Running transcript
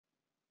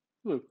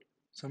Hello,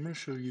 so I'm going to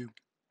show you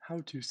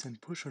how to send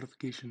push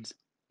notifications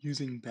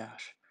using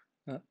Bash.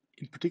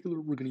 In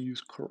particular, we're going to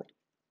use cURL.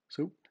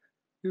 So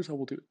here's how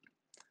we'll do it.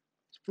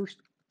 So first,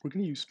 we're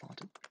going to use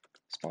Sponta.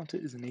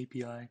 Sponta is an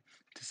API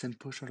to send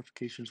push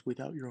notifications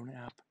without your own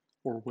app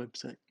or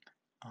website.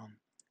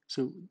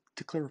 So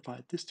to clarify,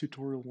 this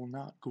tutorial will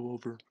not go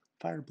over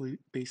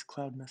Firebase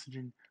cloud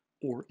messaging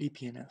or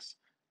APNS.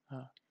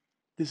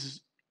 This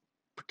is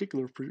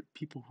particular for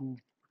people who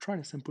are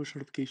trying to send push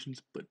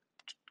notifications but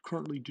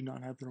currently do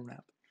not have their own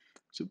app.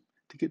 So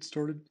to get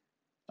started,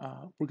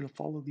 we're going to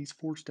follow these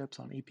 4 steps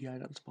on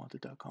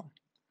api.sponta.com.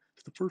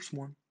 So the first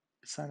one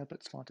is sign up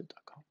at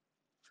sponta.com.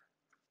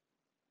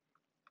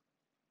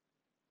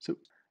 So,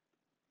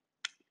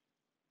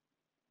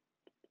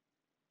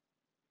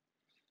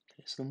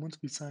 so then once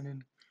we sign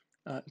in,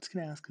 it's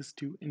going to ask us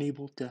to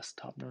enable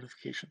desktop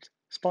notifications.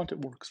 Sponta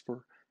works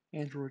for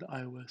Android,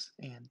 iOS,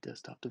 and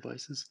desktop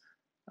devices,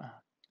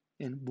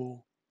 and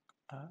we'll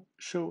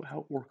show how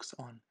it works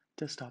on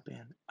desktop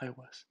and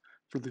iOS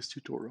for this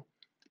tutorial.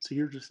 So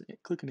here, just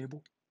click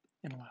enable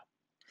and allow.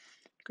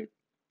 Okay.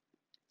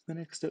 The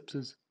next step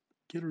says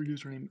get our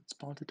username at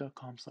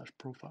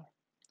sponta.com/profile.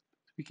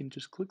 So we can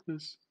just click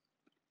this,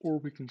 or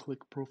we can click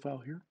profile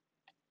here.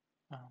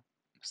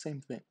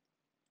 Same thing.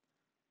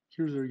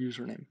 Here's our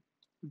username.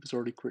 It was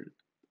already created.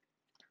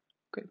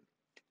 Okay.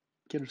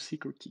 Get a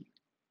secret key.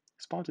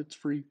 Sponta, it's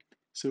free,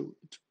 so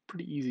it's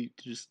pretty easy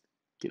to just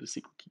get a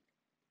secret key.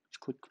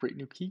 Just click create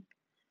new key.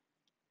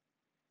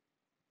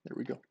 There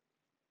we go.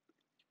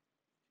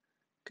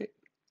 Okay.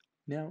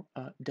 Now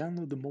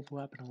download the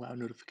mobile app and allow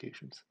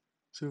notifications.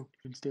 So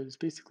instead, it's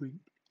basically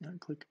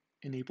click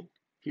enable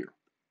here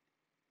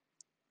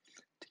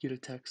to get a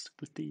text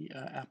with the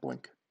app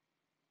link.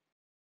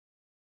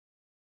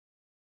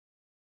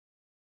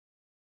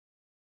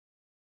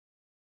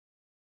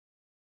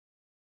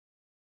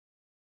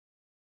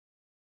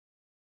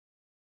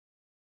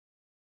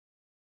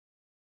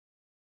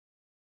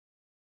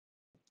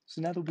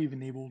 So now that we've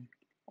enabled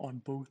on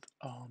both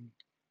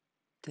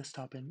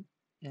desktop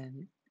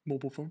and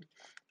mobile phone,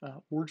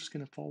 we're just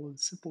going to follow the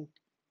simple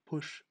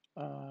push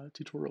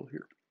tutorial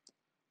here.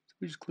 So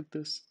we just click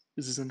this.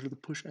 This is under the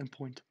push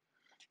endpoint,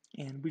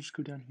 and we just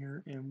go down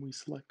here and we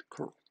select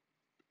curl.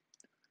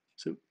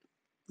 So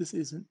this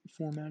isn't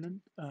formatted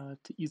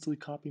to easily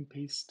copy and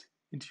paste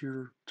into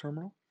your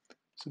terminal,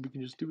 so we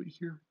can just do it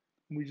here,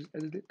 and we just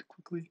edit it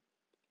quickly.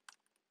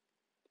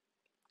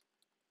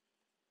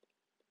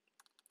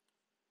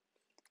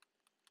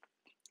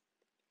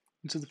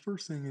 And so the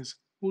first thing is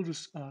we'll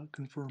just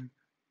confirm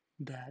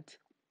that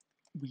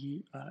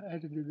we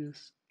edited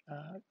this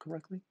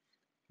correctly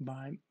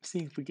by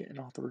seeing if we get an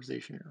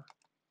authorization error.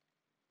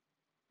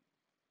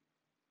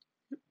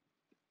 Yep.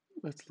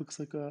 That looks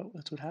like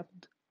that's what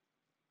happened.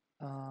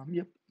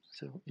 Yep,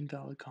 so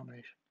invalid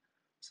combination.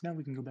 So now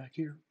we can go back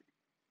here.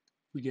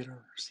 We get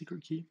our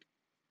secret key.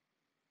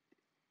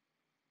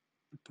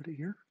 We put it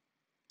here.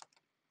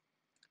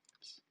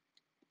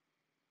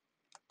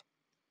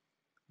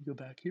 We go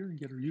back here and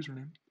get our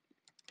username.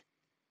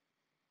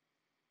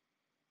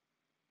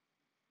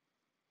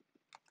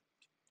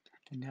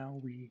 And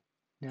now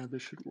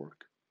this should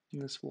work.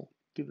 And this will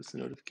give us the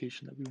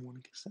notification that we want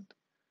to get sent.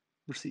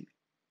 Receive.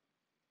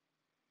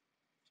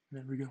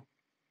 And there we go.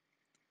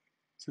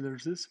 So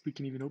there's this. We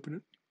can even open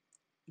it.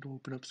 It'll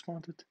open up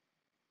Sponta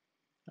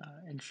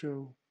and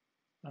show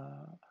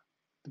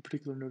the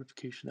particular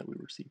notification that we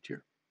received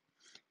here.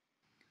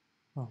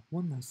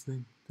 One last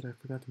thing that I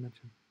forgot to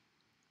mention.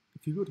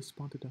 If you go to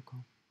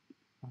sponta.com,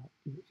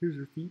 here's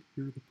your feed.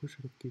 Here are the push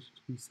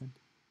notifications we sent.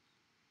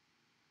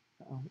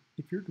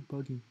 If you're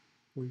debugging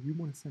or you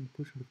want to send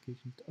push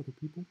notifications to other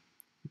people,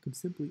 you can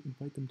simply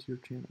invite them to your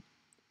channel.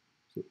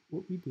 So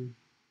what we did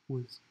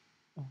was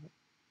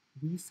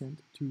we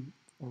sent to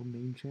our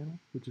main channel,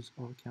 which is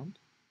our account.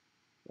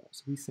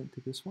 So we sent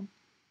to this one.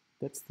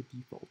 That's the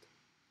default.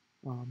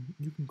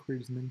 You can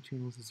create as many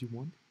channels as you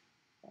want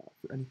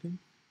for anything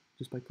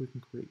just by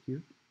clicking create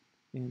here.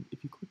 And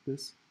if you click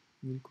this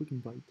and then click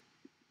invite,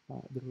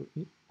 there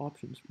are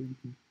options where you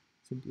can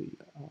simply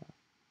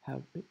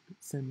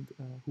send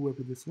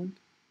whoever this link,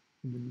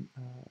 and when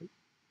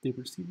they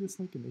receive this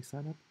link and they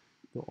sign up,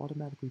 they'll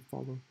automatically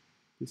follow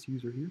this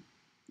user here.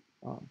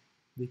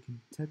 They can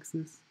text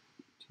this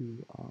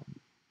to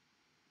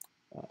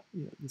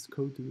this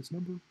code to this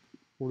number,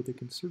 or they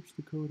can search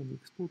the code on the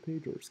explore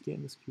page or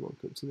scan this QR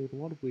code. So they have a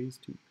lot of ways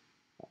to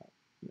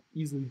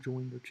easily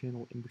join your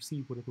channel and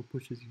receive whatever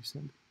pushes you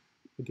send.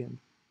 Again,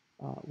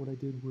 what I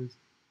did was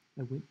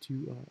I went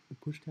to the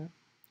push tab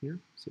here.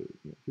 So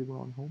here we're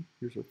on home.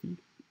 Here's our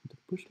feed. Into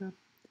the push tab,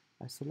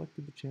 I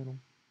selected the channel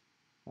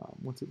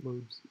once it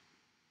loads,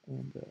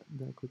 and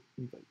then I click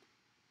invite.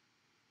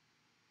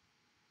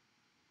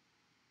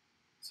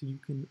 So you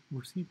can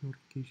receive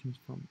notifications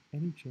from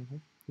any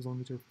channel as long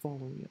as you're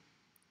following it.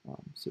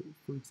 So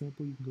for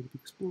example, you can go to the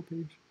explore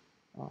page.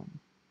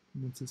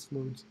 Once this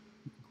loads,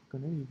 you can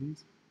click on any of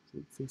these. So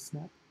let's say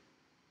snap,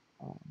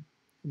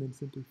 and then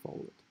simply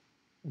follow it.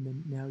 And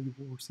then now you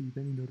will receive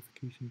any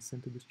notifications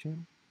sent to this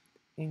channel.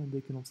 and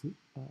they can also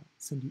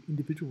send you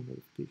individual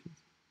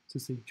notifications, so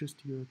say just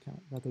to your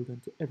account rather than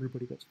to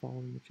everybody that's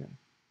following the channel.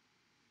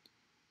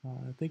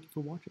 Thank you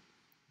for watching.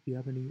 If you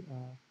have any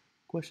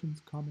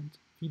questions, comments,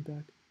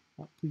 feedback,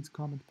 please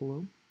comment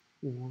below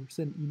or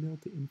send an email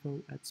to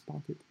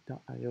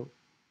info@spontit.io.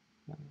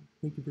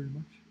 Thank you very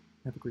much.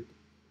 Have a great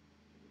day.